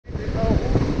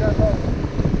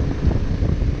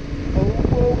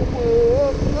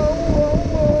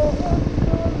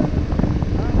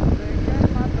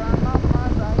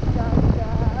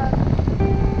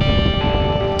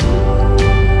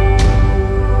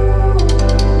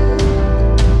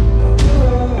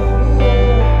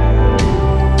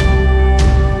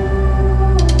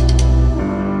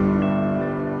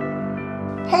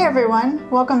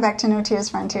Welcome back to Notier's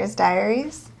Frontiers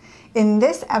Diaries. In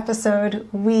this episode,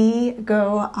 we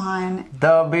go on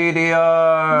the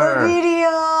BDR. The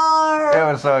BDR.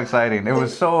 It was so exciting. It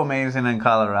was so amazing in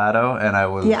Colorado, and I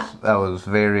was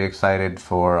very excited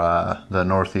for the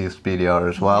Northeast BDR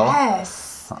as well.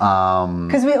 Yes.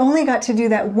 Because we only got to do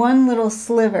that one little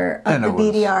sliver of the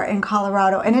BDR in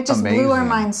Colorado, and it just blew our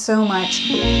minds so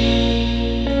much.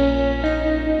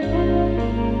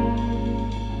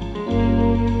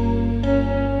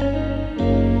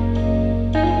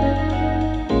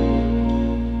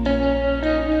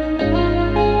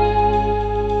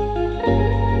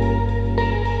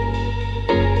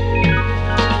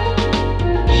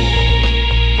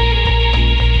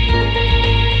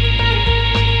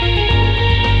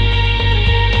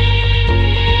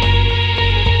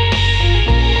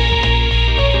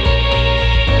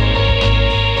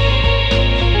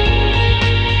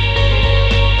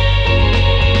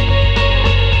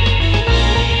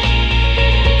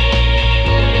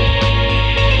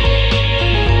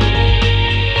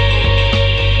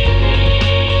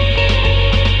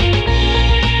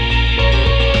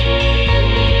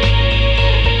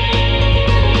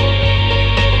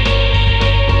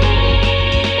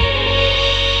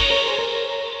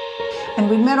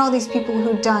 All these people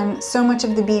who've done so much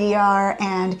of the BDR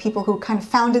and people who kind of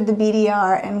founded the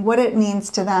BDR and what it means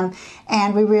to them,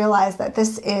 and we realized that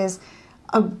this is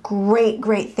a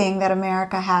great thing that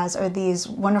America has, are these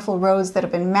wonderful roads that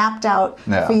have been mapped out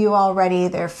for you already.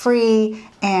 They're free,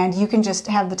 and you can just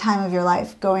have the time of your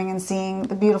life going and seeing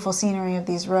the beautiful scenery of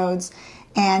these roads.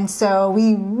 And so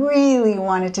we really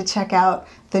wanted to check out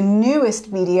the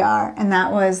newest BDR, and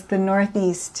that was the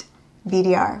Northeast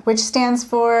BDR, which stands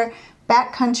for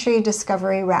Backcountry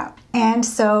Discovery Route. And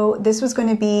so this was going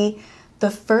to be the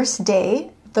first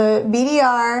day. The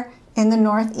BDR in the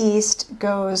Northeast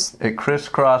goes... It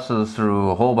crisscrosses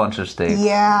through a whole bunch of states.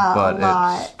 Yeah, but a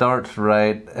lot. It starts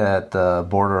right at the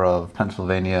border of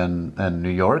Pennsylvania and New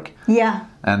York. Yeah.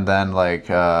 And then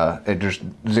it just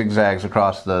zigzags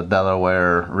across the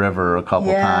Delaware River a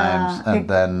couple times. And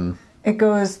then... It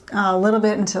goes a little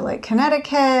bit into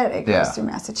Connecticut, it goes through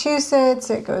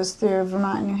Massachusetts, it goes through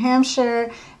Vermont and New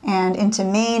Hampshire, and into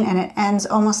Maine, and it ends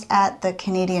almost at the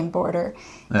Canadian border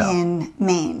in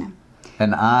Maine.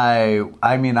 And I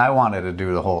wanted to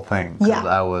do the whole thing because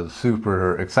I was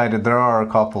super excited. There are a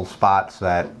couple spots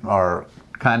that are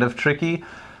kind of tricky,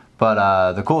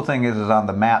 but the cool thing is on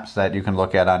the maps that you can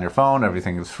look at on your phone,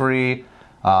 everything is free.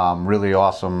 Really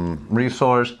awesome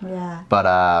resource. Yeah.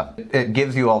 But it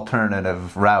gives you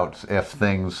alternative routes if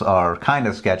things are kind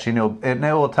of sketchy. It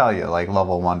will tell you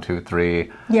level 1, 2,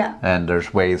 3. Yeah. And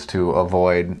there's ways to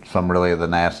avoid some really of the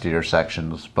nastier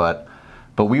sections. But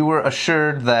we were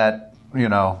assured that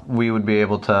we would be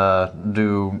able to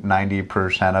do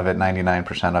 90% of it,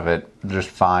 99% of it just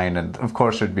fine. And of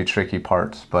course there'd be tricky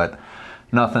parts, but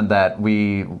nothing that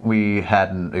we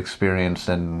hadn't experienced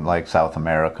in South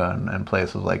America and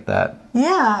places like that.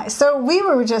 Yeah, so we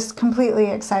were just completely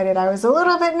excited. I was a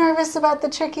little bit nervous about the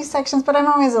tricky sections, but I'm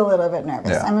always a little bit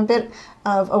nervous. Yeah. I'm a bit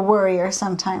of a worrier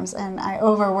sometimes, and I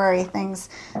over-worry things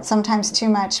sometimes too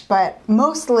much, but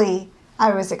mostly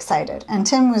I was excited. And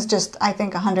Tim was just, I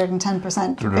think,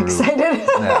 110% excited.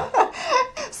 Yeah.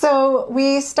 So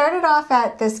we started off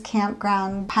at this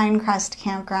campground, Pinecrest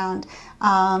Campground,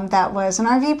 that was an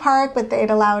RV park, but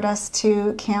they'd allowed us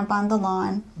to camp on the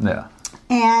lawn. Yeah.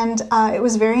 And it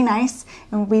was very nice.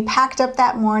 And we packed up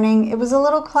that morning. It was a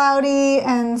little cloudy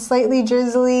and slightly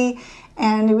drizzly,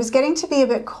 and it was getting to be a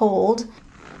bit cold.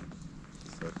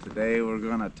 So today we're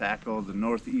going to tackle the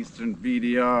Northeastern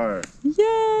BDR.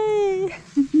 Yay!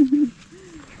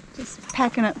 Just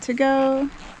packing up to go.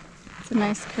 It's a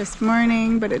nice crisp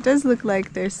morning, but it does look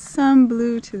like there's some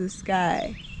blue to the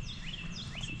sky.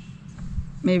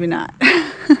 Maybe not.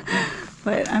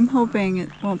 But I'm hoping it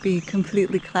won't be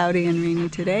completely cloudy and rainy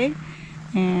today.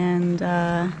 And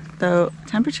the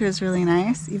temperature is really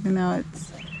nice, even though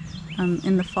it's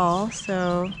in the fall.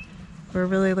 So we're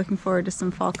really looking forward to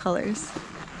some fall colors.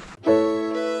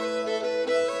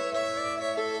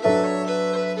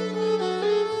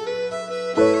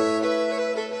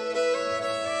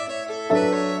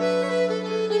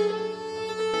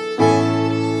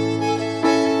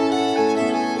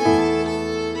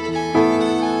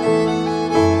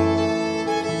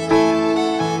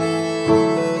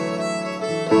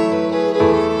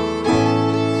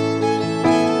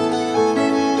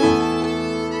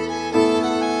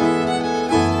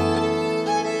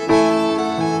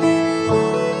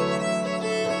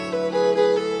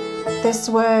 This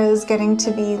was getting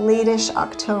to be late-ish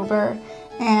October,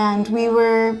 and we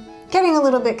were getting a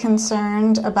little bit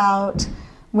concerned about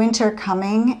winter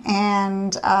coming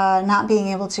and not being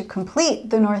able to complete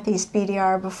the Northeast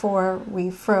BDR before we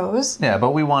froze. Yeah,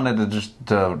 but we wanted to just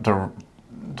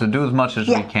to do as much as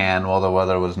we can while the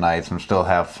weather was nice and still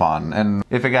have fun. And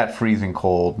if it got freezing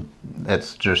cold,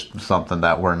 it's just something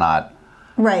that we're not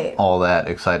all that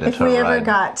excited to ride. If we ever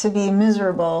got to be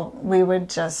miserable, we would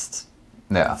just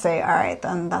say, all right,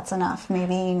 then that's enough.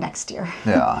 Maybe next year.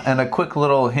 Yeah, and a quick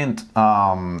little hint,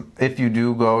 if you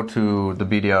do go to the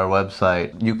BDR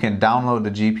website, you can download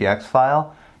the GPX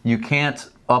file. You can't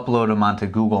upload them onto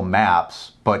Google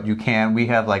Maps, but you can. We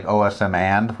have like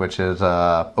OSM which is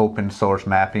open source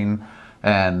mapping,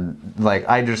 and like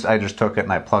I just took it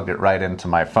and I plugged it right into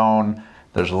my phone.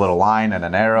 There's a little line and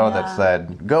an arrow that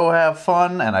said "Go have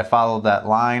fun," and I followed that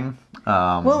line.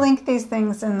 We'll link these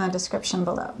things in the description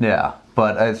below. Yeah,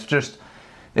 but it's just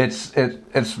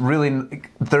it's really,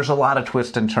 there's a lot of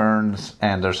twists and turns,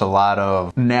 and there's a lot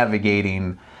of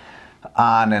navigating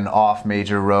on and off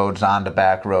major roads, onto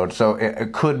back roads, so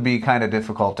it could be kind of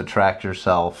difficult to track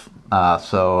yourself.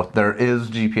 So there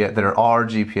are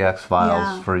GPX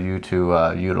files for you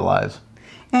to utilize.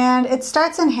 And it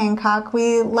starts in Hancock.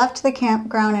 We left the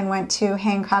campground and went to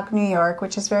Hancock, New York,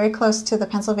 which is very close to the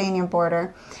Pennsylvania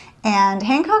border. And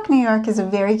Hancock, New York is a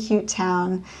very cute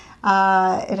town.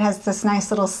 It has this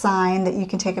nice little sign that you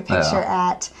can take a picture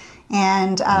at.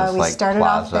 And we started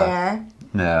off there.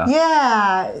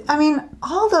 Yeah. I mean,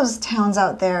 all those towns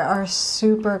out there are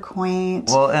super quaint.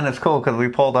 Well, and it's cool because we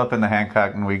pulled up into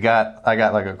Hancock and I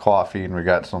got like a coffee and we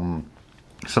got some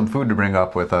food to bring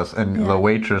up with us, and the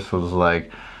waitress was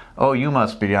like, "Oh, you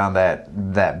must be on that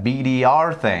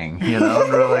BDR thing," you know?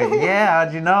 And we're like, "Yeah,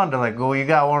 how'd you know?" And they're like, "Well, you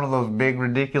got one of those big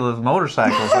ridiculous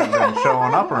motorcycles that have been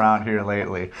showing up around here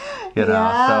lately." You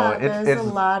know, so there's a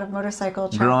lot of motorcycle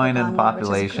traffic growing in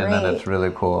population, and it's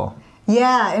really cool.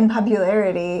 Yeah, in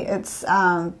popularity, it's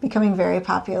becoming very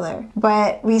popular.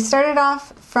 But we started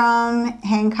off from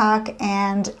Hancock,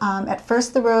 and at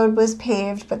first the road was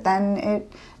paved, but then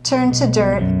it turned to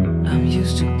dirt. I'm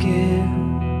used to give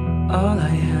all I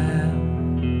have.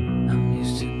 I'm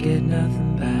used to get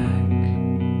nothing back.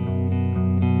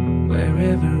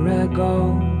 Wherever I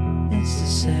go, it's the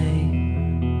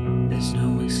same. There's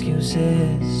no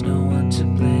excuses, no one to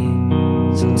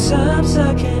blame. Sometimes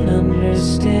I can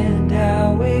understand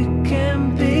how it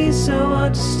can be so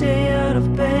hard to stay out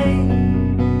of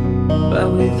pain.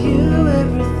 But with you,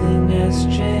 everything has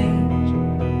changed,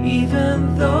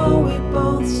 even though we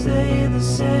both stay the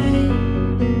same.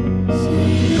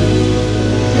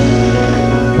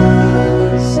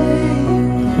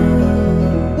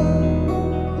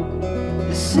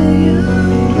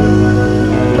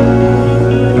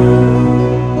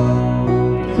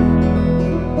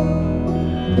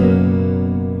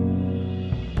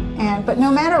 But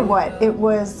no matter what, it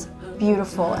was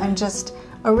beautiful and just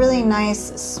a really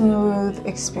nice, smooth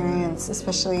experience,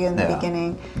 especially in the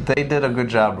beginning. They did a good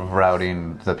job of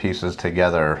routing the pieces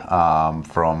together,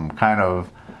 from kind of,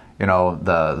 you know,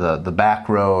 the back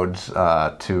roads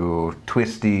to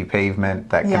twisty pavement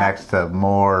that connects to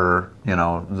more, you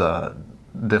know, the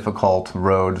difficult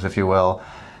roads, if you will.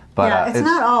 But it's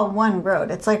not all one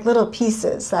road. It's like little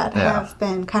pieces that have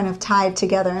been kind of tied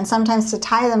together. And sometimes to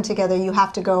tie them together, you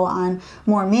have to go on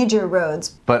more major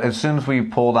roads. But as soon as we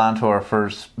pulled onto our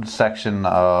first section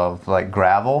of like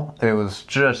gravel, it was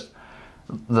just,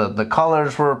 the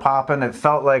colors were popping. It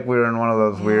felt like we were in one of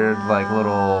those weird like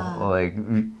little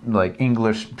like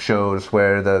English shows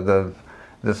where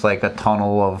this like a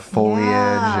tunnel of foliage,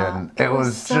 and it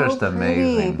was so just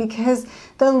amazing because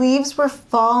the leaves were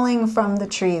falling from the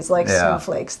trees like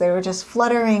snowflakes. They were just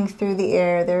fluttering through the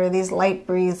air. There were these light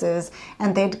breezes,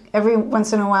 and every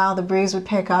once in a while the breeze would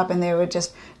pick up and they would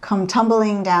just come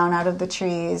tumbling down out of the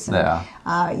trees.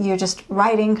 And, you're just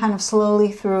riding kind of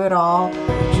slowly through it all. Would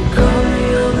you call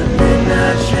me on the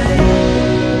midnight train?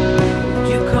 Would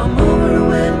you come over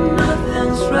when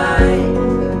nothing's right?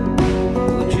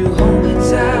 Hold me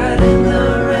tight in the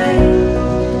rain,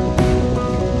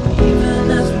 even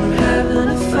as we're having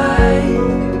a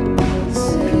fight.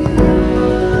 Say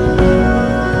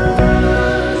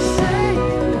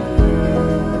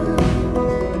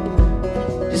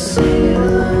just say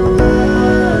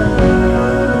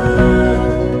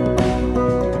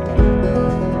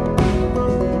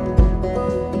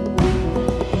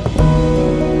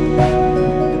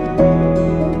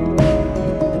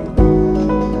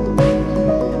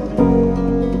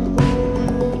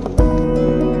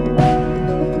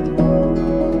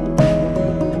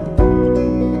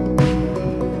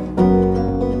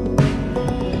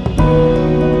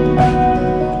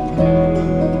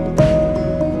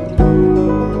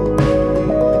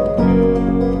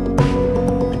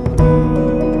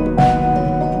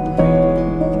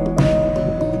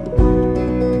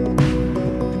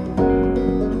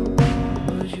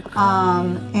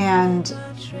and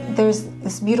there's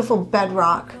this beautiful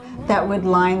bedrock that would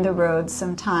line the roads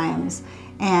sometimes,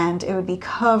 and it would be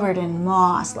covered in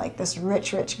moss, like this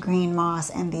rich, rich green moss,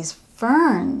 and these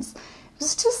ferns. It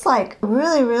was just like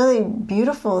really, really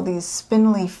beautiful, these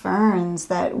spindly ferns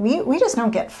that we just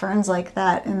don't get ferns like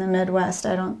that in the Midwest,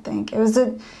 I don't think. It was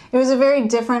a very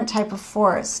different type of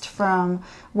forest from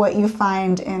what you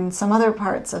find in some other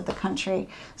parts of the country.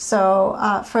 So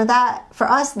for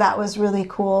us, that was really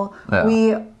cool. Yeah.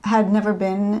 We had never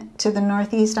been to the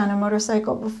Northeast on a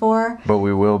motorcycle before. But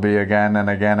we will be again and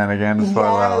again and again,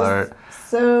 spoiler alert.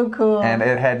 So cool. And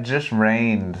it had just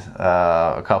rained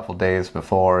a couple days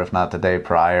before, if not the day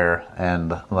prior,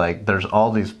 and like there's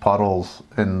all these puddles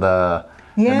in the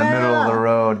middle of the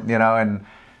road, you know, and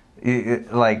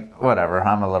like whatever.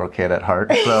 I'm a little kid at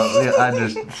heart, so I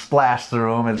just splashed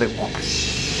through them and they,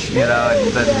 you know,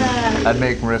 and then I'd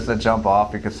make Marissa jump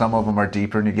off because some of them are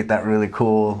deeper, and you get that really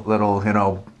cool little, you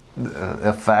know,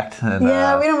 effect. And, we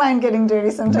don't mind getting dirty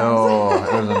sometimes. No,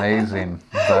 it was amazing.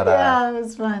 But, yeah, it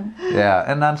was fun. Yeah,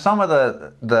 and on some of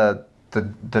the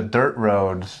dirt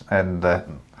roads and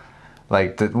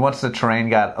once the terrain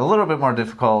got a little bit more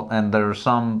difficult, and there were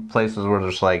some places where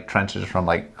there's like trenches from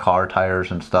like car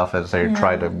tires and stuff as they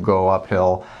try to go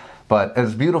uphill. But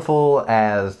as beautiful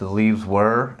as the leaves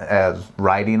were as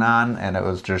riding on, and it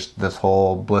was just this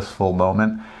whole blissful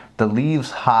moment, the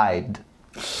leaves hide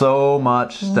so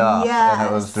much stuff, and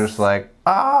it was just like,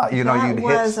 you know, you'd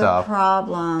hit stuff. That was a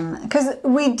problem, because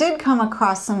we did come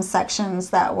across some sections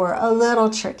that were a little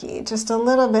tricky, just a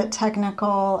little bit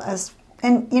technical,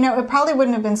 and you know, it probably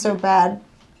wouldn't have been so bad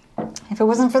if it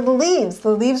wasn't for the leaves.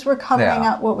 The leaves were covering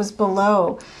up what was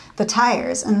below the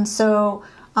tires, and so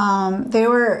they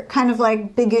were kind of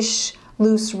like biggish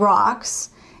loose rocks,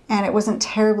 and it wasn't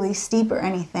terribly steep or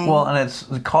anything. Well, and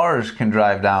the cars can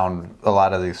drive down a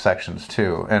lot of these sections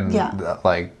too, and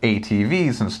like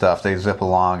ATVs and stuff, they zip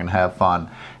along and have fun,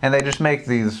 and they just make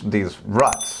these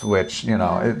ruts, which, you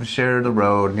know, share the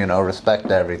road, you know, respect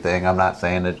everything. I'm not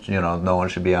saying that, you know, no one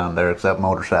should be on there except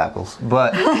motorcycles,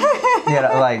 but you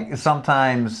know, like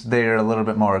sometimes they're a little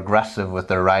bit more aggressive with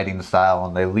their riding style,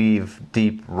 and they leave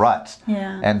deep ruts,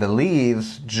 and the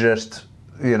leaves just,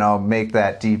 you know, make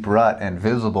that deep rut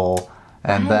invisible,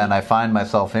 and then I find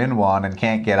myself in one and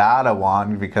can't get out of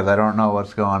one because I don't know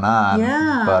what's going on.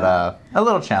 But a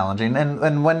little challenging,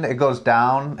 and when it goes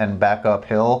down and back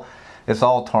uphill, it's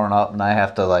all torn up, and I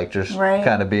have to like just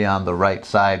kind of be on the right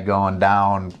side going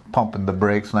down, pumping the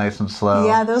brakes nice and slow.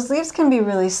 Yeah, those leaves can be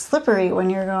really slippery when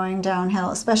you're going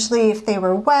downhill, especially if they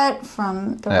were wet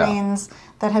from the rains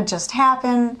that had just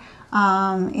happened.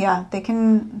 They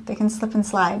can slip and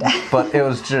slide. But it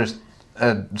was just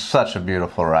such a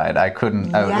beautiful ride. I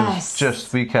couldn't. It was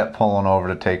just, we kept pulling over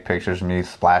to take pictures of me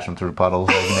splashing through puddles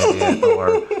like an idiot,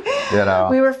 or you know.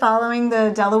 We were following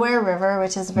the Delaware River,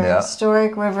 which is a very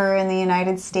historic river in the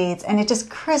United States, and it just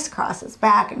crisscrosses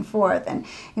back and forth, and you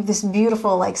have this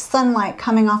beautiful like sunlight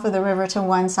coming off of the river to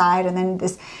one side, and then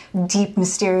this deep,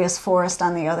 mysterious forest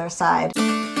on the other side.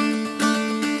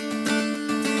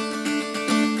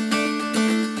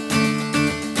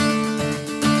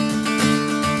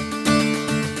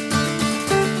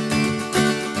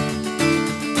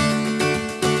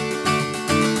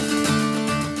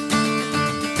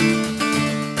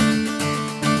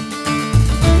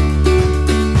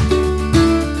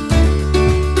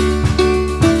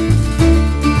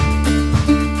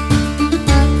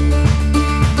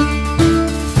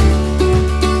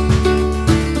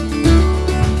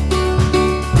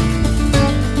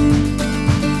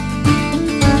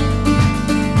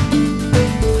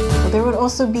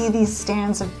 Be these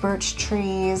stands of birch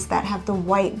trees that have the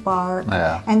white bark,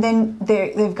 and then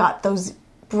they've got those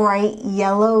bright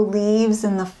yellow leaves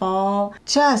in the fall.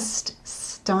 Just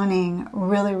stunning,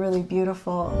 really, really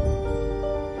beautiful.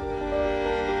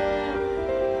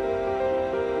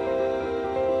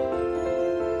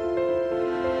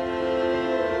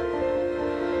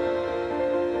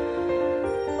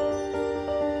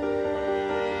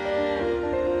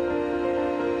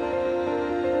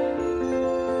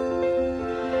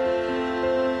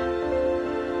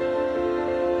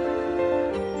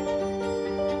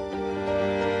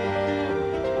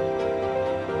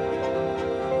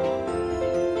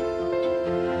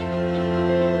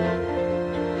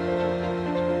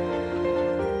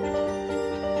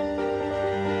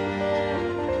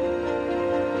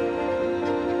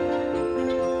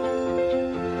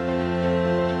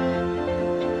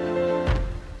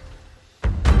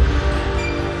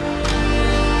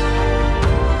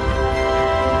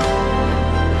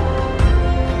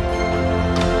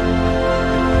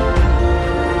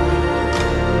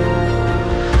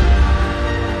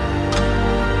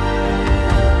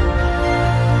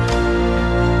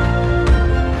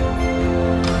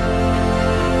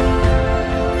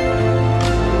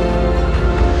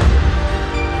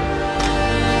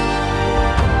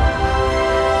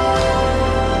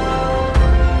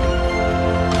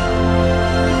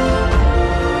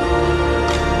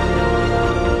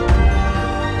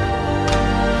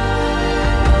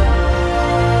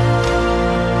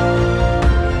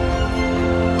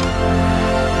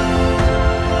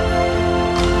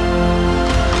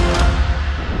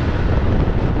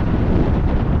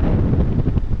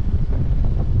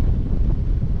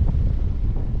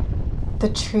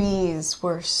 trees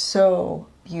were so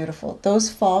beautiful. Those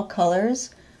fall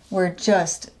colors were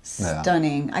just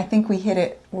stunning. I think we hit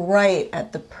it right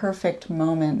at the perfect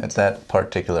moment. At that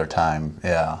particular time,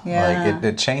 like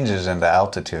it changes in the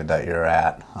altitude that you're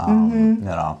at, you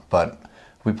know. But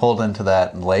we pulled into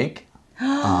that lake.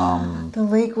 The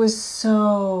lake was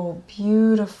so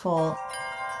beautiful.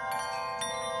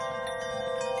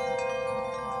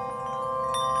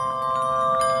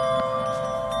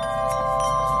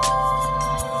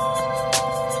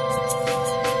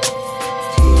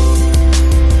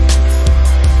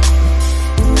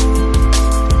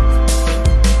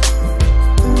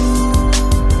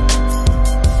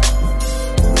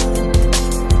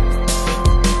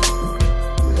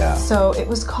 So it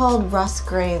was called Rust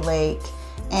Gray Lake,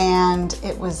 and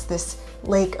it was this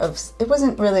lake of, it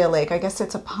wasn't really a lake, I guess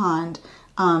it's a pond,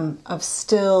 of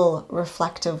still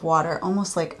reflective water,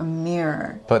 almost like a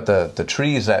mirror. But the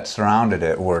trees that surrounded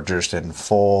it were just in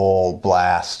full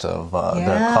blast of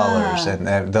their colors,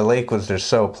 and the lake was just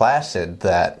so placid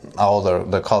that all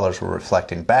the colors were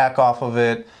reflecting back off of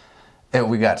it.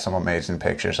 We got some amazing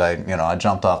pictures. I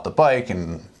jumped off the bike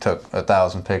and took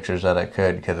 1,000 pictures that I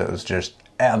could because it was just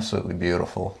absolutely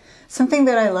beautiful. Something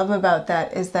that I love about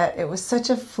that is that it was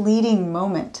such a fleeting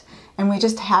moment and we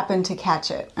just happened to catch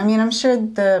it. I mean, I'm sure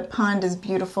the pond is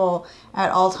beautiful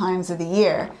at all times of the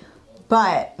year,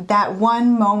 but that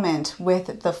one moment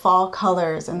with the fall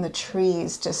colors and the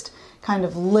trees just kind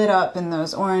of lit up in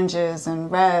those oranges and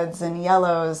reds and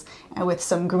yellows and with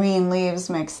some green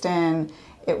leaves mixed in,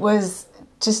 it was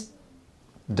just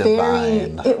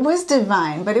divine. It was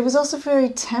divine, but it was also very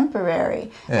temporary.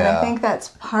 Yeah. And I think that's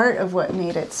part of what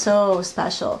made it so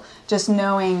special. Just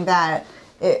knowing that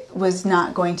it was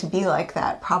not going to be like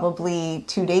that probably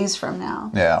 2 days from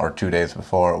now. Yeah, or 2 days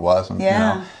before it wasn't.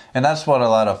 Yeah. You know? And that's what a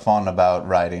lot of fun about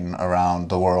riding around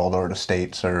the world or the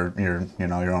States or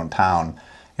your own town.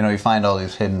 You know, you find all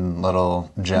these hidden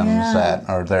little gems that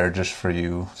are there just for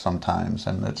you sometimes,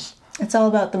 and it's all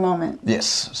about the moment.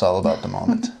 Yes, it's all about the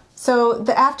moment. So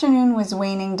the afternoon was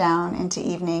waning down into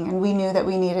evening, and we knew that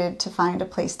we needed to find a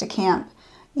place to camp,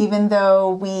 even though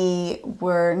we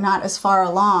were not as far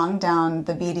along down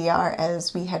the BDR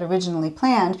as we had originally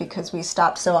planned because we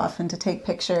stopped so often to take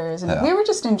pictures, and we were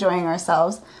just enjoying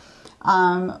ourselves.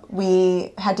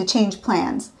 We had to change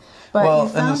plans. But you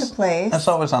found a place. It's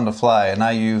always on the fly, and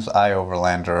I use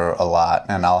iOverlander a lot,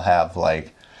 and I'll have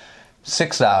like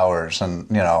 6 hours and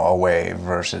away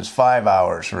versus 5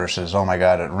 hours versus oh my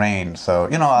god it rained. So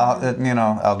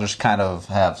I'll just kind of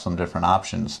have some different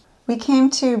options. We came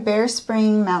to Bear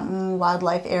Spring Mountain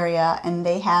Wildlife Area, and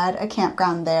they had a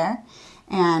campground there,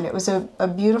 and it was a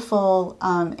beautiful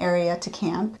area to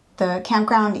camp. The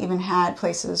campground even had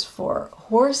places for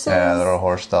horses. Yeah, little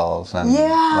horse stalls and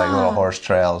like little horse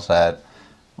trails that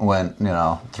went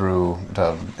through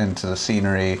into the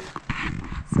scenery.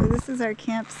 So this is our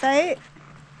campsite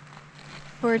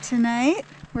for tonight.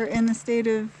 We're in the state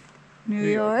of New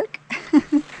York.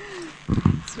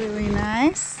 It's really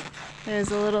nice. There's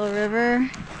a little river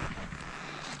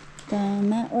down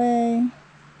that way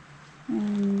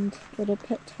and little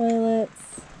pit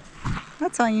toilets.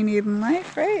 That's all you need in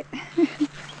life, right?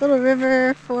 Little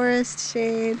river, forest,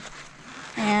 shade,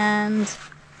 and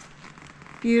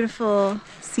beautiful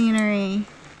scenery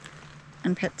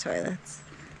and pit toilets.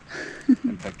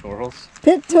 And pectorals.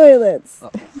 Pit toilets.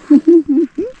 Oh.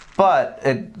 But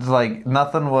it's like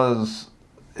nothing was.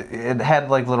 It had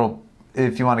like little.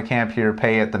 If you want to camp here,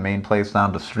 pay at the main place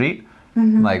down the street,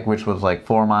 like which was like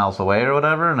 4 miles away or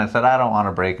whatever. And I said I don't want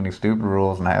to break any stupid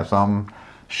rules and have some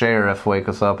sheriff wake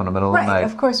us up in the middle of the night. Right.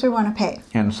 Of course, we want to pay.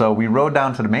 And so we rode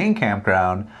down to the main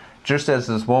campground just as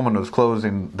this woman was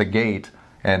closing the gate,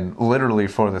 and literally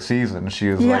for the season, she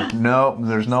was like, "No,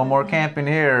 there's no more camping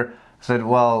here." I said,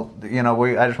 well,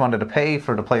 I just wanted to pay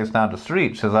for the place down the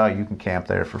street. She says, oh, you can camp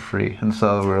there for free. And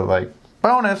so we were like,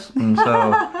 bonus. And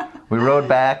so we rode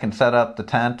back and set up the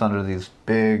tent under these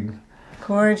big,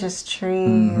 gorgeous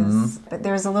trees. But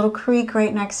there was a little creek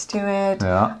right next to it.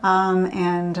 Yeah.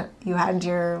 And you had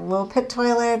your little pit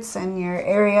toilets and your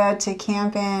area to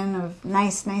camp in of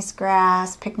nice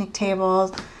grass, picnic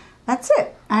tables. That's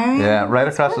it. Right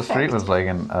across the street was like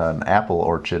an apple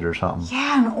orchard or something.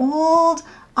 Yeah, an old,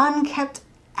 unkept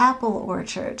apple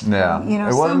orchard. Yeah,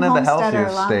 it wasn't in the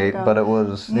healthiest state, but it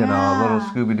was, a little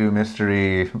Scooby-Doo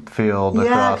mystery field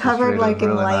across the street. Covered like in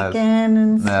really lichen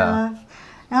and Yeah. stuff.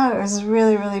 No, it was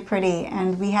really, really pretty.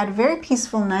 And we had a very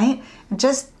peaceful night.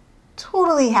 Just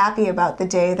totally happy about the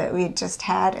day that we just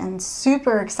had and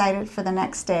super excited for the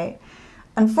next day.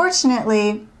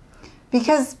 Unfortunately,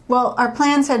 because, our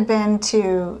plans had been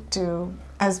to do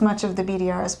as much of the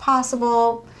BDR as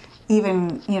possible,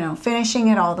 even, finishing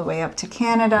it all the way up to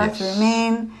Canada Yes. through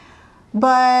Maine.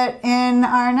 But in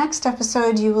our next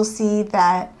episode, you will see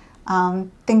that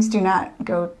things do not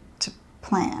go to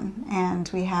plan, and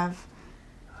we have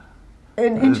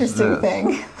an interesting thing.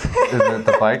 Is it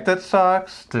the bike that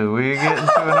sucks? Do we get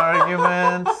into an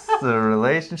argument? The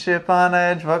relationship on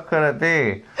edge? What could it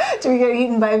be? Do we get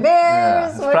eaten by bears? Yeah,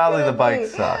 it's What probably could the it bike be?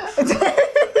 sucks.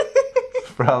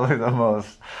 It's probably the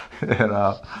most,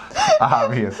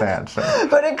 obvious answer.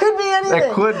 But it could be anything.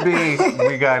 It could be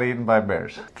we got eaten by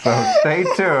bears. So stay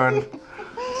tuned.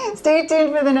 Stay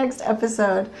tuned for the next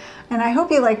episode. And I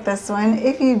hope you liked this one.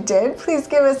 If you did, please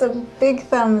give us a big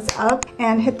thumbs up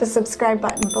and hit the subscribe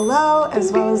button below,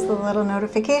 as well as the little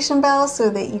notification bell, so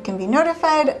that you can be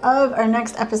notified of our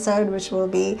next episode, which will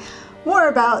be more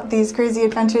about these crazy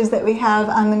adventures that we have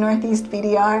on the Northeast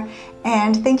BDR.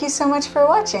 And thank you so much for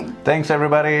watching. Thanks,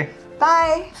 everybody.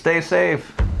 Bye. Stay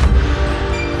safe.